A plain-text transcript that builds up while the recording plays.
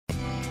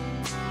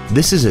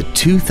This is a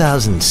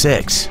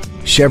 2006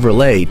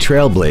 Chevrolet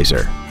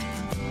TrailBlazer.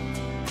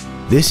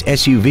 This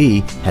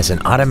SUV has an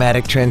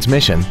automatic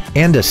transmission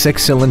and a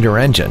 6-cylinder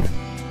engine.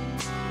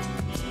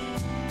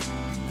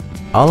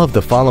 All of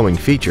the following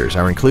features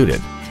are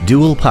included: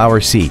 dual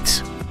power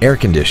seats, air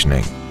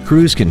conditioning,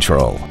 cruise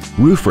control,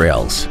 roof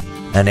rails,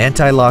 an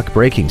anti-lock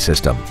braking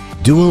system,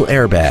 dual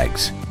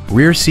airbags,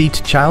 rear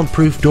seat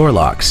child-proof door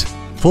locks,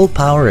 full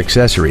power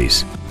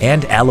accessories,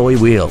 and alloy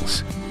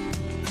wheels.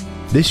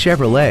 This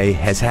Chevrolet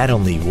has had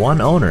only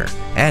one owner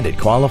and it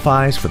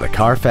qualifies for the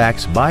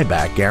Carfax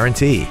buyback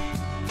guarantee.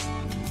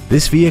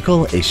 This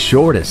vehicle is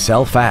sure to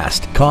sell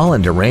fast. Call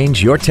and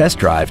arrange your test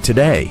drive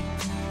today.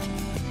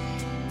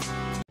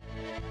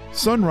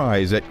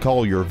 Sunrise at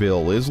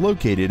Collierville is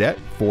located at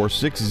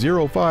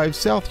 4605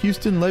 South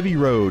Houston Levee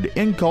Road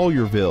in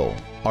Collierville.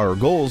 Our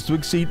goal is to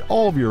exceed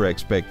all of your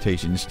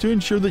expectations to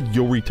ensure that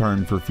you'll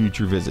return for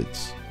future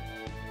visits.